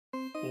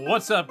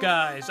What's up,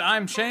 guys?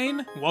 I'm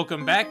Shane.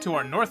 Welcome back to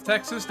our North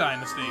Texas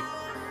Dynasty.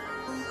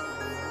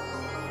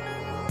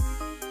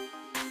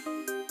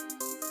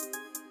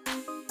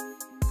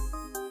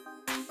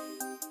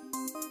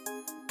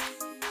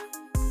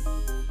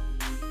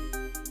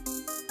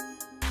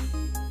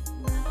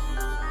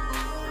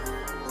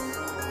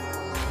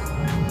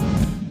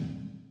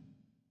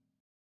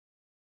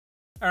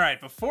 Alright,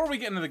 before we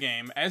get into the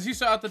game, as you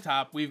saw at the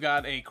top, we've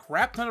got a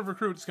crap ton of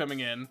recruits coming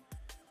in,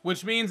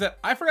 which means that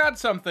I forgot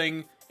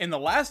something in the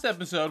last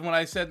episode when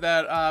I said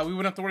that we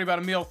wouldn't have to worry about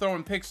Emil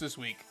throwing picks this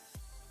week,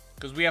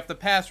 because we have to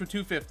pass for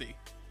 250.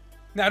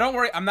 Now, don't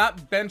worry, I'm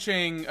not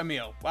benching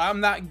Emil. I'm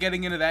not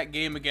getting into that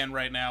game again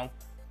right now.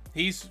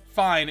 He's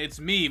fine,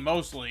 it's me,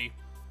 mostly,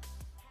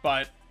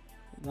 but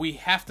we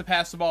have to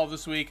pass the ball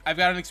this week. I've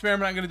got an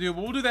experiment I'm going to do,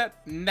 but we'll do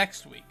that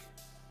next week.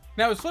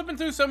 Now, I was flipping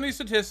through some of these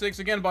statistics.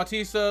 Again,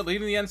 Bautista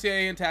leading the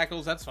NCAA in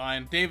tackles. That's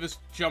fine. Davis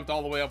jumped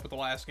all the way up with the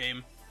last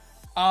game.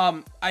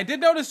 I did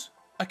notice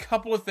a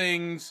couple of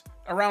things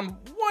around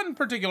one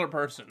particular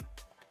person.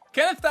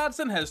 Kenneth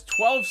Dotson has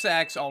 12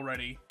 sacks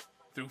already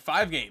through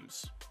 5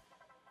 games.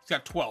 He's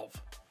got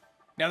 12.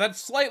 Now, that's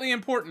slightly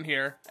important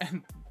here,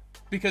 and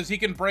because he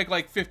can break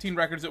like 15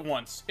 records at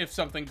once if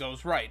something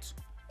goes right.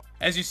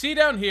 As you see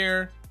down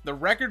here, the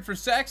record for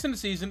sacks in the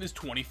season is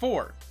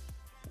 24.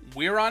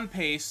 We're on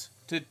pace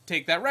to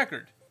take that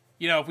record.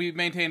 You know, if we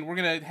maintain, we're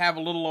going to have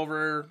a little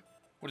over,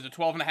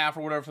 12 and a half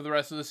or whatever for the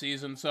rest of the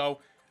season. So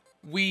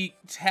we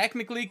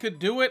technically could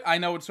do it. I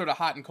know it's sort of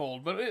hot and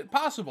cold, but it's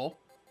possible.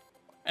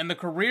 And the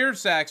career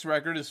sacks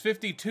record is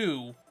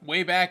 52,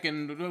 way back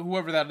in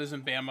whoever that is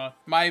in Bama.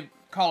 My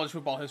college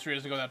football history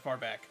doesn't go that far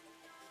back.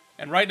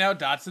 And right now,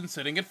 Dotson's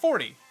sitting at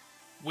 40,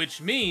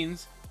 which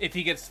means if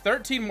he gets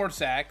 13 more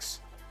sacks,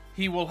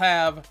 he will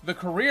have the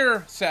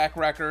career sack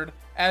record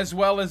as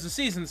well as the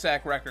season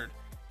sack record.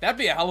 That'd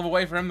be a hell of a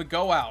way for him to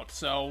go out,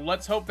 so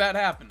let's hope that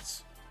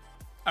happens.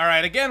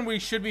 Alright, again, we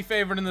should be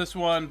favored in this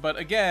one, but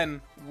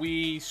again,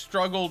 we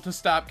struggled to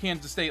stop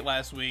Kansas State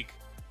last week.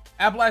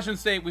 Appalachian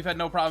State, we've had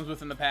no problems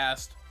with in the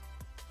past,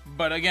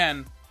 but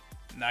again,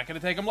 not going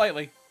to take them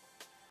lightly.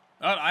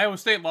 Iowa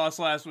State lost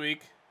last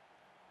week.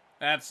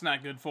 That's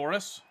not good for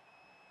us.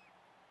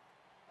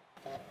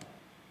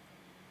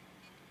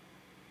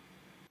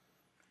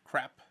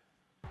 Crap.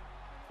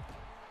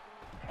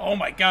 Oh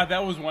my god,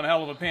 that was one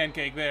hell of a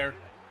pancake there.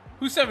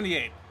 Who's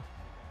 78?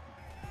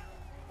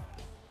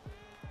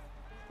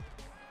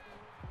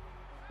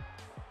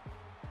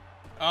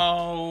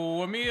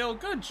 Oh, Emil,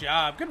 good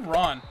job. Good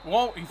run.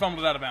 Well, he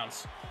fumbled it out of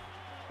bounds.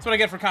 That's what I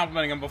get for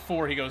complimenting him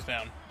before he goes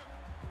down.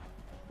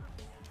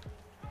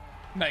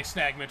 Nice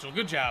snag, Mitchell.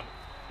 Good job.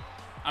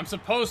 I'm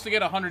supposed to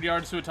get 100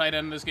 yards to a tight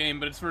end in this game,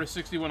 but it's for a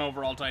 61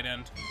 overall tight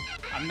end.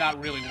 I'm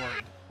not really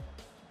worried.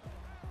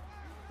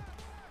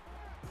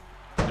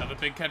 Another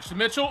big catch to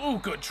Mitchell. Ooh,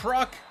 good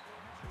truck.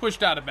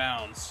 Pushed out of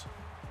bounds.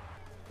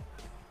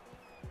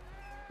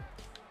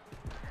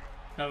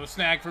 Another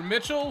snag for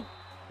Mitchell.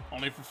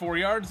 Only for 4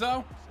 yards,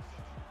 though.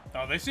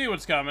 Oh, they see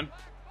what's coming.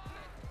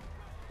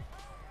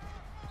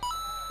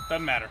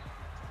 Doesn't matter.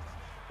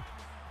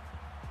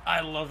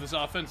 I love this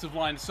offensive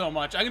line so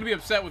much. I'm going to be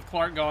upset with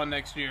Clark gone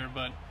next year,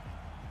 but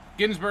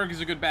Ginsburg is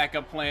a good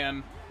backup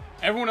plan.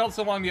 Everyone else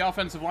along the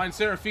offensive line,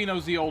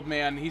 Serafino's the old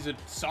man. He's a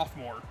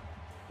sophomore.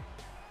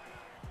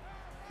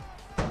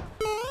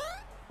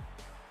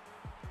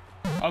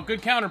 Oh,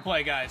 good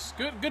counterplay, guys.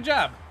 Good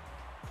job.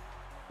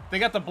 They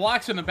got the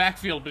blocks in the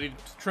backfield, but he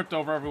tripped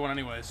over everyone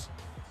anyways.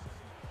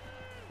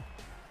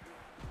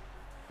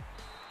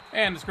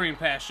 And the screen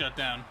pass shut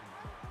down.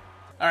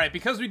 Alright,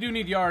 because we do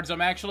need yards, I'm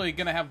actually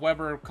going to have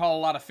Weber call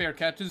a lot of fair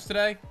catches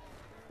today.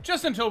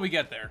 Just until we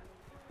get there.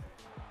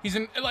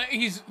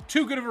 He's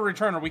too good of a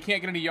returner. We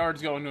can't get any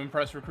yards going to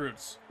impress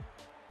recruits.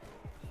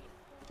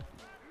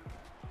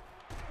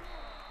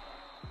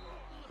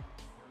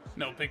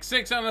 No pick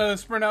 6 on the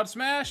sprint out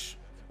smash.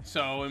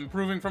 So,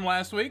 improving from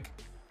last week.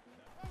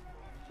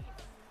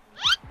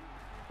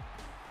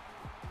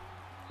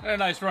 And a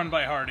nice run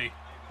by Hardy.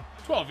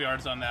 12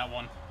 yards on that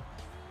one.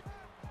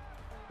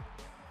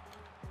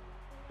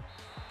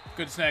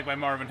 Good snag by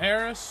Marvin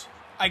Harris.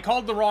 I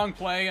called the wrong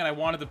play and I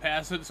wanted to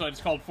pass it, so I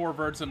just called 4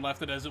 verts and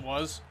left it as it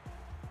was.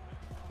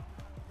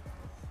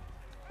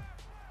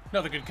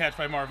 Another good catch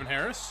by Marvin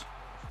Harris.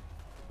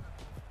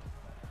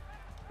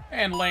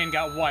 And Lane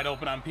got wide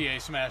open on PA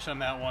smash on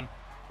that one.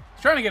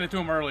 Trying to get it to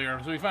him earlier,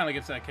 so he finally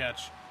gets that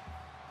catch.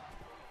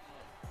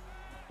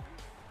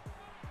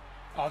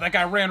 Oh, that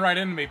guy ran right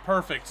into me.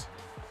 Perfect.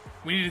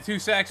 We needed 2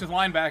 sacks with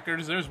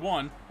linebackers. There's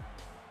one.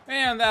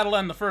 And that'll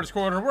end the first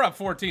quarter. We're up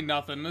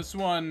 14-0. This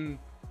one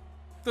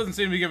doesn't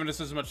seem to be giving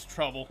us as much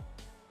trouble.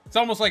 It's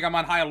almost like I'm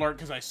on high alert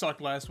because I sucked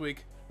last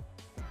week.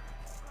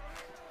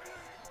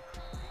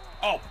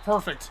 Oh,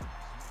 perfect.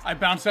 I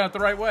bounced out the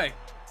right way.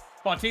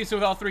 Bautista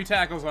with all 3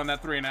 tackles on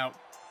that 3 and out.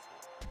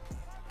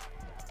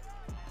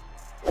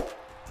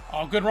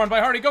 Oh, good run by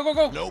Hardy. Go, go,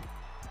 go. Nope.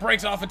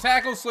 Breaks off a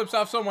tackle, slips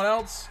off someone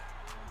else.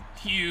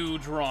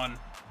 Huge run.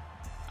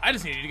 I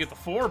just needed to get the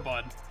 4,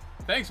 bud.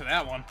 Thanks for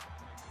that one.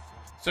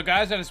 So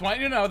guys, I just want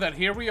you to know that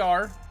here we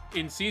are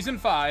in Season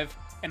 5,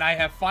 and I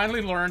have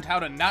finally learned how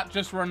to not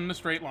just run in a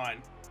straight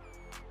line.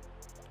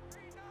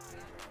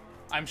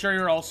 I'm sure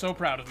you're all so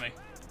proud of me.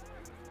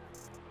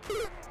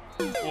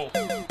 Whoa.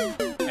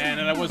 And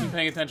then I wasn't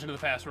paying attention to the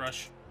pass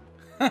rush.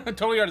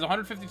 Total yards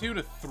 152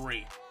 to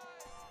 3.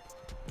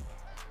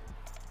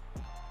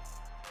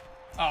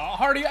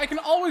 Hardy, I can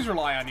always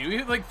rely on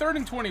you. Like 3rd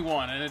and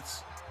 21, and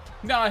it's...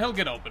 Nah, he'll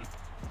get open.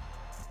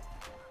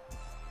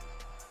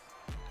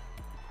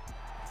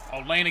 Oh,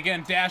 Lane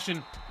again,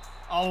 dashing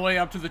all the way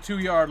up to the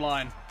 2-yard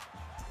line.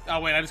 Oh,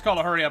 wait, I just called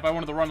a hurry up. I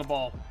wanted to run the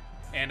ball.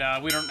 And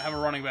we don't have a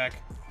running back.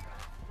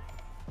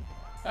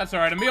 That's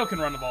alright, Emil can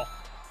run the ball.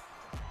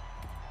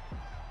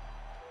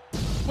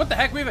 What the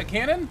heck, we have a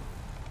cannon?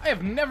 I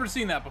have never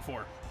seen that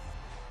before.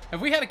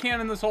 Have we had a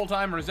cannon this whole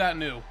time, or is that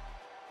new?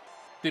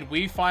 Did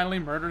we finally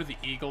murder the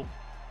eagle?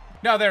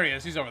 No, there he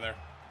is. He's over there.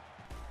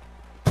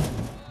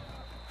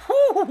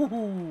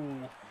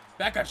 Whoo!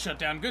 That got shut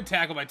down. Good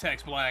tackle by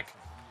Tex Black.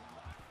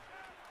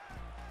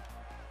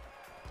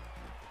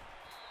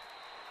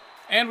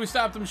 And we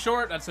stopped him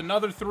short. That's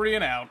another 3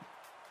 and out.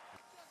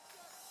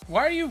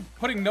 Why are you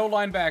putting no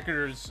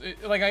linebackers?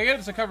 Like, I get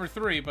it's a cover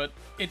 3, but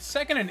it's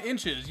 2nd and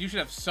inches. You should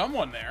have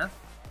someone there.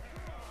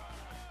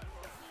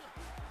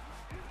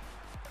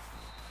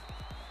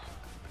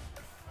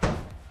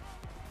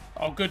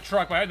 Oh, good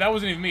truck. That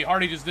wasn't even me.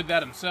 Hardy just did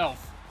that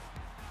himself.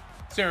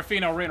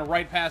 Serafino ran a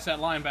right past that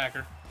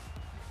linebacker.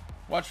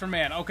 Watch for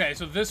man. Okay,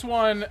 so this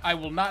one, I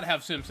will not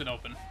have Simpson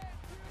open.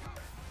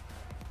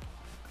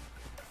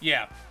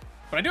 Yeah.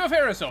 But I do have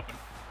Harris open.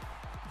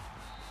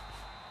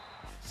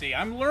 See,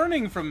 I'm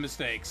learning from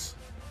mistakes.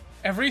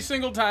 Every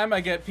single time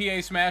I get PA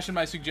smash in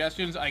my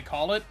suggestions, I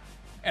call it.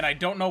 And I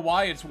don't know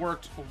why. It's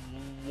worked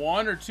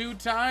 1 or 2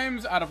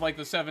 times out of like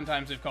the 7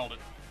 times they've called it.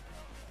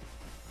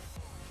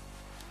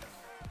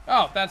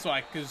 Oh, that's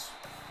why. Because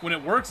when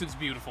it works, it's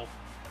beautiful.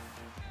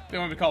 They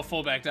want me to call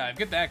fullback dive.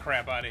 Get that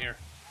crap out of here.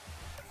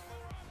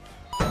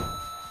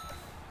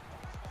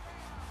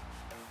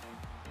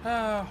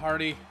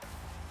 Hardy.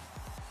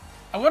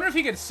 I wonder if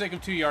he gets sick of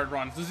 2-yard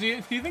runs. Do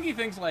you think he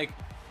thinks, like,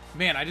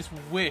 man, I just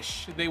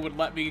wish they would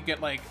let me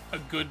get, like, a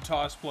good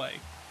toss play?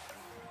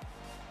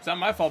 It's not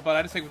my fault, but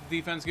I just take what the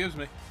defense gives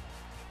me.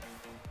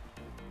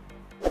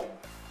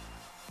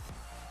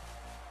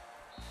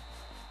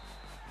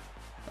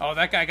 Oh,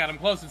 that guy got him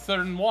close. It's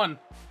 3rd and 1.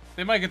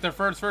 They might get their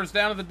first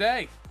down of the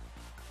day.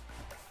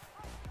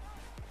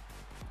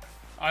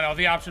 I know,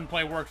 the option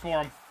play worked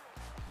for him.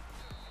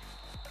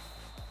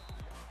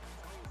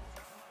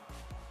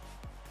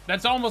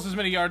 That's almost as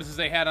many yards as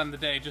they had on the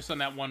day, just on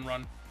that one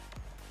run.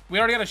 We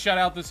already got a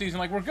shutout this season.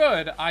 Like, we're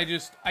good. I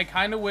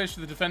kind of wish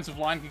the defensive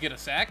line could get a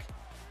sack.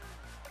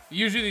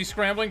 Usually these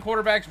scrambling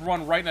quarterbacks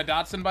run right in a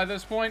Dotson by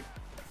this point.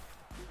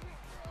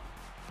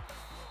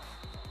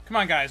 Come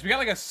on, guys. We got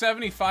like a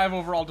 75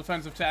 overall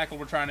defensive tackle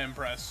we're trying to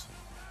impress.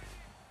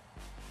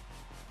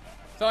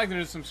 It's not like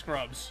there's some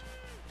scrubs.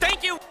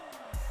 Thank you!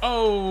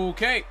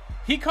 Okay.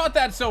 He caught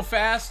that so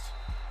fast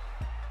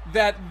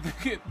that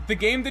the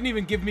game didn't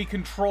even give me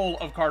control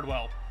of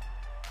Cardwell.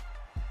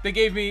 They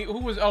gave me,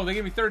 they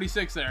gave me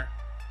 36 there.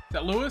 Is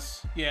that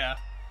Lewis? Yeah.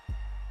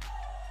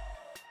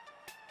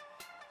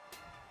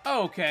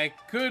 Okay,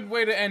 good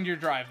way to end your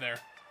drive there.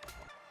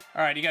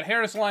 All right, you got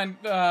Harris line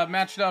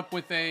matched up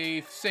with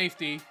a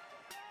safety.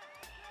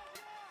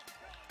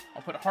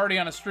 I'll put Hardy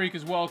on a streak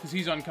as well because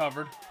he's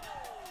uncovered.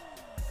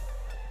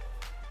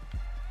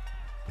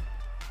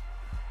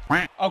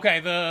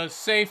 Okay, the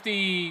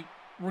safety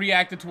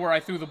reacted to where I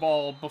threw the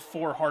ball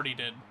before Hardy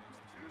did.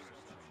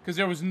 Because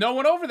there was no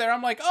one over there.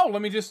 I'm like, oh,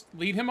 let me just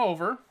lead him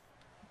over.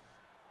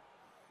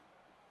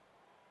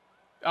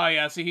 Oh,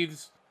 yeah, see,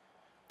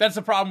 that's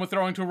the problem with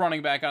throwing to a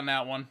running back on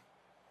that one.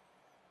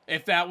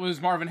 If that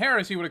was Marvin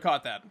Harris, he would have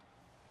caught that.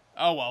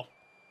 Oh, well.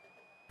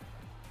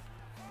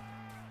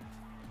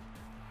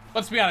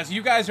 Let's be honest,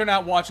 you guys are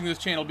not watching this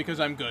channel because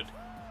I'm good.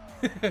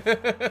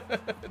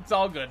 It's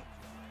all good.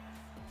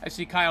 I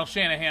see Kyle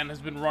Shanahan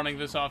has been running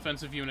this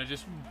offensive unit.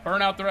 Just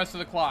burn out the rest of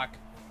the clock.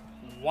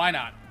 Why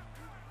not?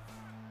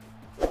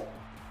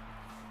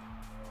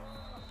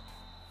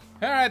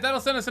 Alright, that'll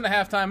send us into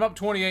halftime, up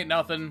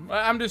 28-0.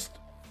 I'm just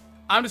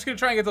going to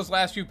try and get those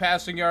last few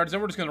passing yards,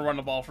 then we're just going to run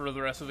the ball for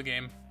the rest of the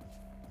game.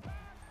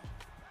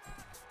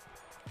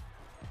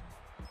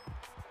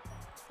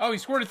 Oh, he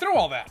squirted through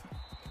all that.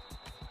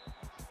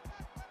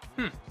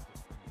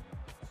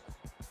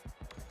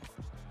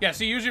 Yeah,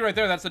 see, usually right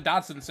there, that's the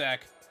Dotson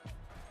sack.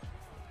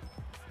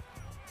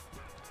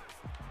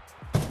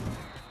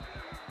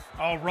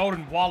 Oh,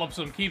 Roden wallops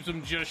him, keeps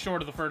him just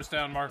short of the first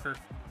down marker.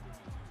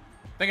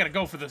 They got to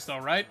go for this, though,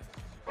 right?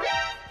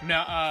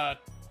 No,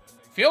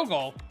 field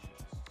goal?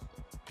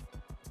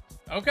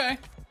 Okay.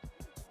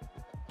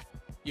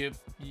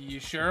 You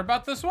sure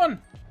about this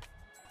one?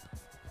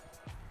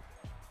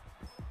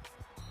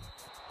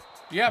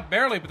 Yeah,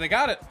 barely, but they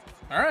got it.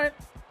 All right.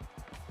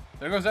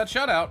 There goes that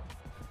shutout.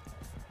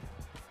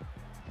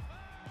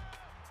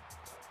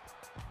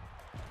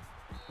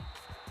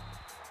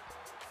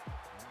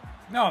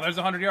 No, there's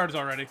 100 yards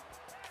already.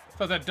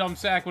 Thought that dumb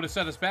sack would have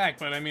set us back,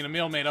 but I mean,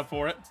 Emil made up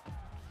for it.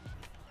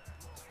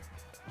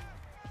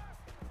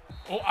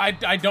 Oh, I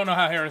don't know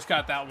how Harris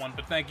got that one,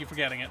 but thank you for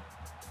getting it.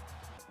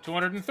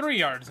 203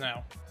 yards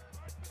now.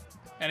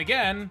 And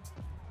again,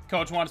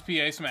 coach wants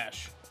PA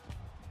smash.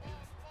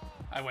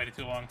 I waited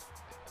too long.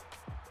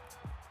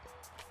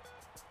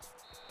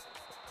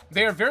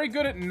 They are very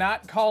good at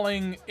not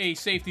calling a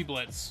safety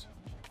blitz,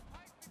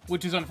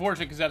 which is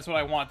unfortunate because that's what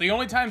I want. The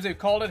only times they've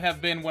called it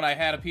have been when I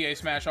had a PA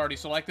smash already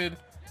selected,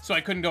 so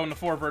I couldn't go into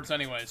 4 verts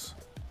anyways.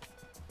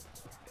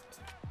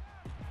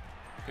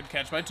 Good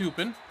catch by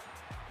Tupin.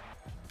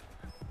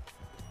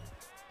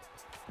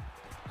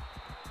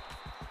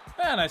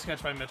 Nice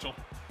catch by Mitchell.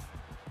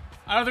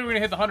 I don't think we're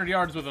going to hit the 100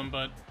 yards with him,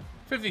 but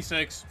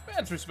 56,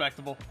 that's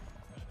respectable.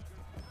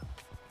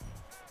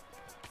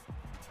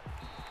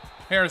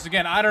 Harris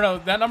again, I don't know,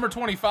 that number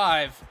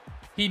 25,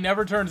 he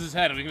never turns his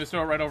head. We can just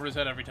throw it right over his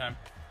head every time.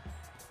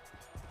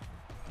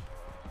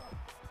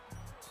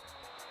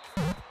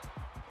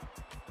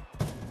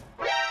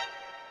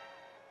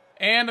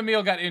 And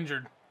Emil got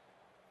injured.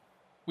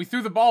 We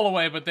threw the ball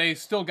away, but they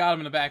still got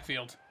him in the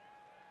backfield.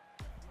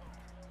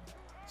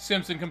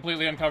 Simpson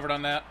completely uncovered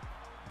on that.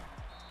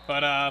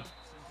 But,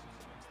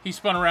 he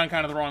spun around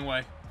kind of the wrong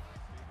way.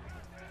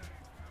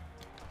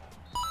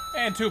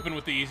 And Tupin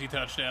with the easy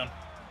touchdown.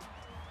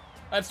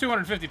 That's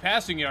 250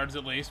 passing yards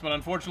at least, but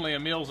unfortunately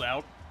Emil's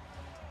out.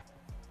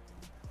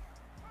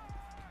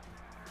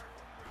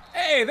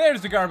 Hey,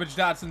 there's the garbage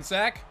Dotson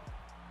sack.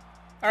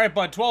 All right,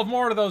 bud, 12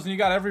 more of those and you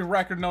got every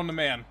record known to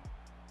man.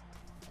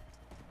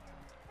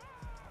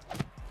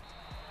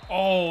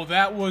 Oh,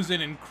 that was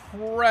an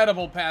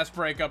incredible pass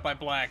breakup by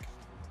Black.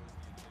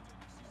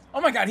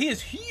 Oh my god, he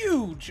is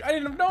huge! I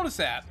didn't have noticed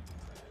that.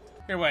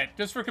 Here, wait,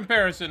 just for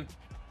comparison.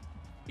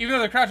 Even though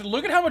they're crouching,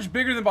 look at how much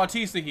bigger than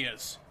Bautista he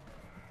is.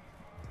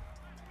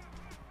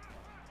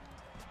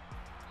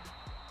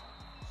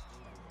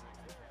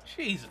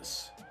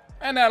 Jesus.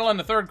 And that'll end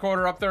the third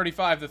quarter, up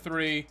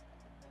 35-3.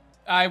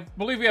 I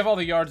believe we have all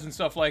the yards and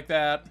stuff like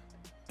that.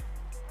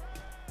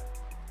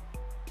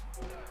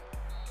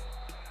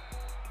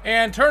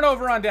 And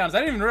turnover on downs. I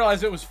didn't even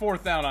realize it was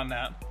 4th down on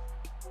that.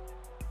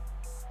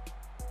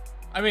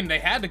 I mean, they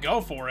had to go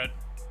for it.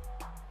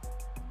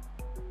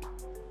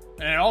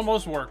 And it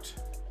almost worked.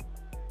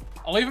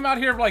 I'll leave him out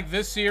here for, like,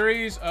 this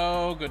series.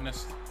 Oh,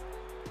 goodness.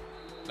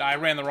 I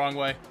ran the wrong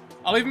way.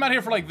 I'll leave him out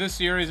here for, like, this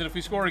series, and if we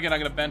score again, I'm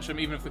going to bench him,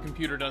 even if the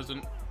computer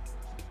doesn't.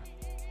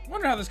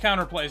 Wonder how this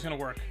counter play is going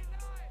to work.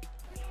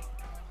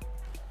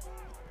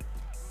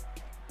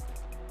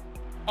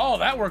 Oh,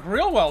 that worked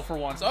real well for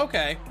once.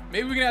 Okay.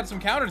 Maybe we can add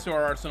some counters to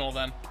our arsenal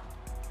then.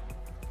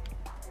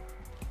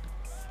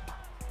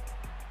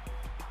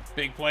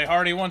 Big play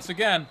Hardy once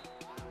again.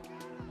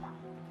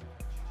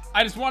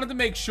 I just wanted to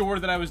make sure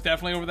that I was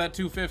definitely over that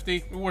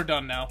 250. We're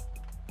done now.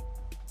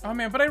 Oh,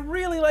 man, but I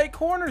really like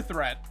corner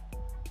threat.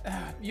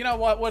 You know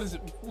what? What is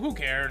it? Who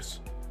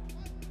cares?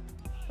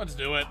 Let's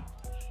do it.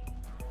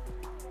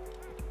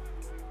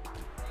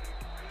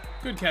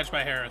 Good catch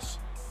by Harris.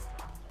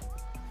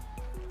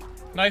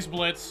 Nice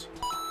blitz.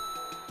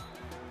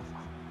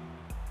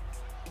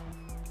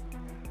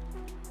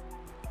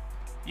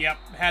 Yep,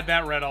 had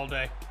that red all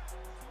day.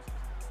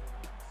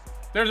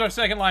 There's our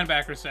second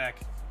linebacker sack.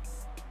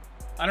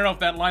 I don't know if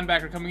that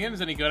linebacker coming in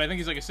is any good. I think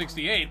he's like a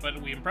 68,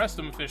 but we impressed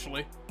him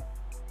officially.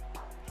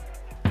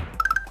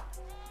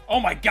 Oh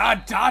my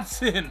god,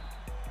 Dotson!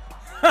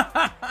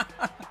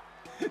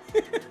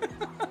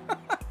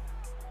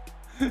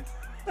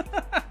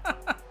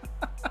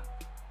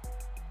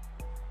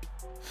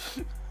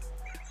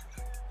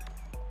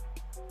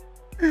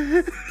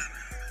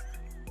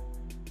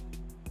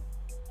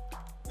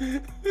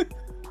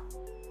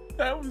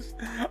 That was...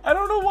 I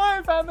don't know why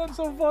I found that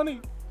so funny.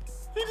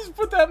 He just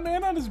put that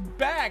man on his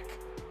back.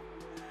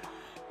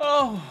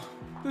 Oh,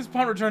 this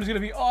punt return is going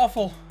to be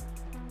awful.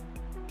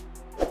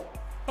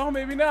 Oh,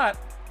 maybe not.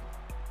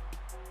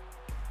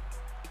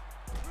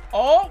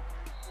 Oh!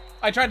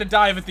 I tried to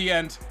dive at the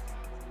end.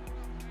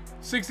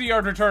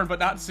 60-yard return, but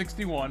not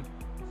 61.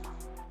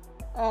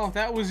 Oh,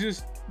 that was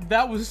just...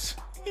 That was...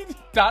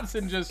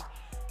 Dotson just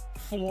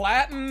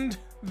flattened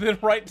the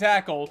right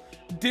tackle,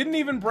 didn't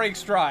even break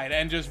stride,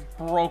 and just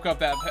broke up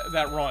that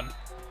run.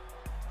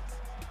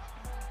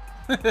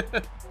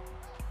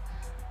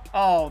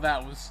 Oh,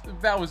 that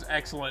was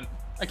excellent.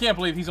 I can't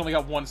believe he's only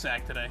got 1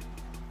 sack today.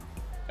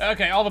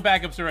 Okay, all the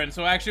backups are in.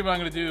 So actually what I'm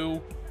going to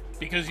do,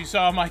 because you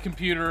saw my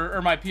computer,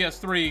 or my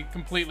PS3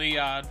 completely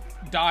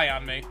die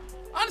on me,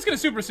 I'm just going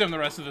to super sim the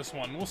rest of this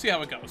one. We'll see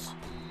how it goes.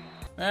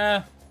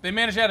 They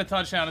managed to add a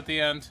touchdown at the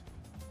end.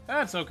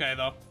 That's okay,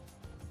 though.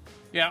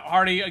 Yeah,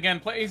 Hardy, again,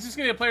 he's just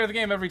going to get player of the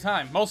game every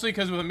time. Mostly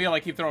because with Emil, I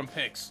keep throwing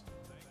picks.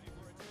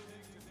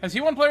 Has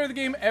he won player of the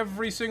game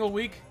every single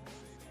week?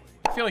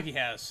 I feel like he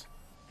has.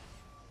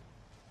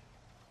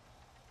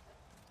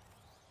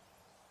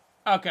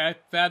 Okay,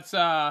 that's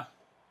not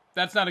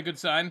a good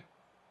sign.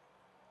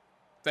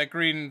 That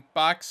green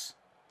box.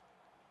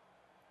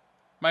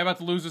 Am I about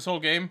to lose this whole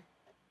game?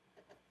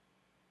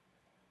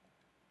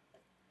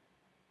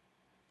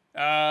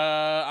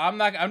 I'm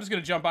just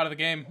gonna jump out of the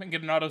game and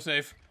get an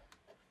autosave.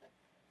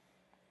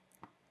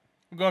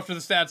 We'll go after the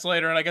stats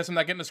later, and I guess I'm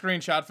not getting a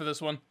screenshot for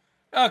this one.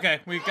 Okay,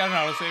 we got an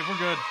autosave. We're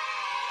good.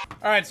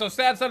 All right, so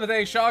stats of the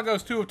day. Shaw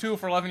goes 2 of 2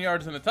 for 11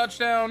 yards and a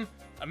touchdown.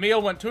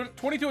 Emil went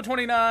 22 of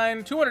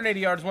 29, 280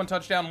 yards, 1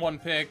 touchdown, 1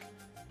 pick.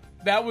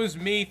 That was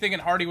me thinking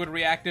Hardy would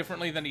react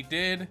differently than he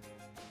did.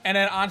 And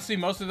then, honestly,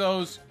 most of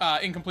those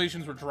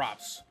incompletions were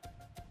drops.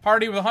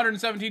 Hardy with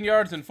 117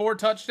 yards and 4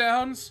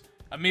 touchdowns.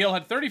 Emil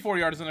had 34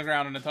 yards on the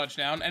ground and a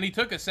touchdown, and he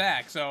took a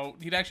sack, so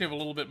he'd actually have a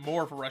little bit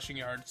more for rushing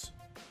yards.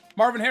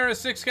 Marvin Harris,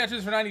 6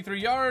 catches for 93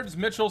 yards.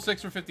 Mitchell,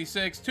 6 for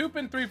 56.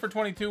 Tupin, 3 for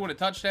 22 and a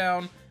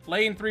touchdown.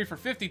 Lane, 3 for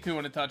 52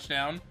 and a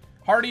touchdown.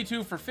 Hardy,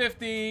 2 for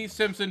 50.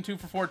 Simpson, 2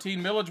 for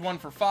 14. Millage, 1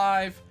 for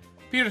 5.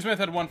 Peter Smith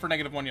had 1 for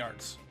 -1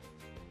 yards.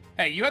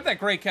 Hey, you had that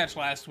great catch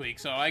last week,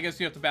 so I guess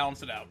you have to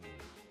balance it out.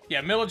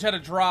 Yeah, Millage had a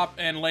drop,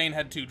 and Lane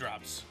had 2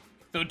 drops.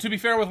 Though, to be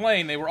fair with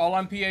Lane, they were all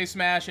on PA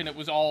smash, and it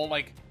was all,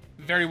 like,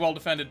 very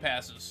well-defended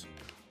passes.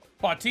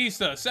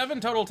 Bautista, 7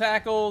 total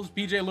tackles.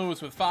 BJ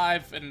Lewis with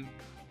 5, and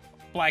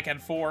Black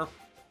had 4.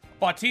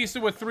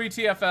 Bautista with 3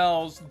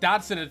 TFLs.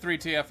 Dotson had 3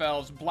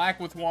 TFLs. Black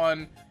with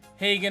 1.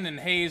 Hagan and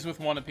Hayes with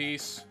 1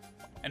 apiece.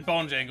 And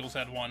Bonejangles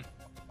had 1.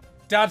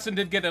 Dotson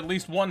did get at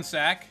least 1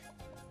 sack,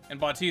 and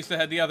Bautista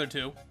had the other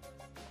 2.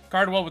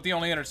 Cardwell with the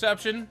only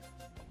interception.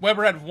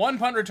 Weber had 1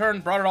 punt return,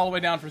 brought it all the way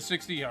down for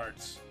 60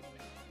 yards.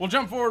 We'll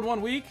jump forward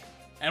 1 week,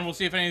 and we'll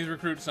see if any of these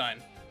recruits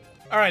sign.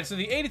 All right, so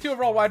the 82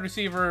 overall wide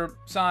receiver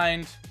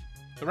signed.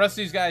 The rest of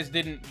these guys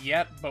didn't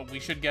yet, but we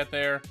should get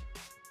there.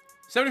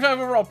 75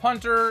 overall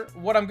punter.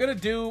 What I'm going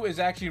to do is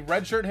actually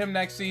redshirt him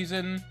next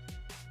season.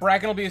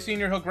 Bracken will be a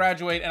senior. He'll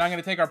graduate, and I'm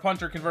going to take our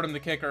punter, convert him to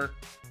kicker,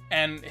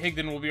 and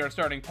Higdon will be our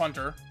starting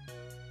punter.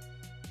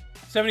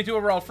 72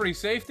 overall free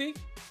safety.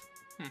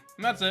 And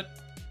that's it.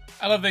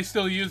 I love they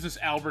still use this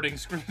Alberting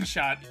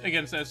screenshot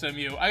against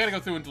SMU. I got to go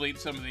through and delete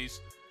some of these.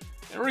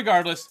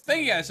 Regardless,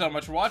 thank you guys so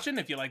much for watching.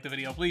 If you liked the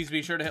video, please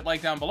be sure to hit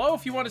like down below.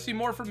 If you want to see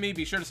more from me,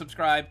 be sure to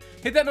subscribe.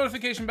 Hit that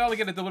notification bell to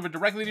get it delivered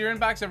directly to your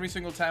inbox every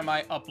single time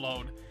I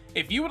upload.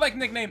 If you would like to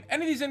nickname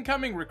any of these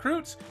incoming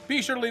recruits,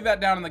 be sure to leave that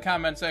down in the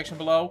comment section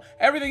below.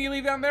 Everything you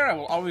leave down there, I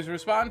will always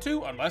respond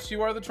to, unless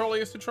you are the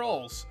trolliest of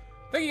trolls.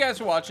 Thank you guys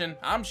for watching.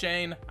 I'm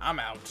Shane. I'm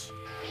out.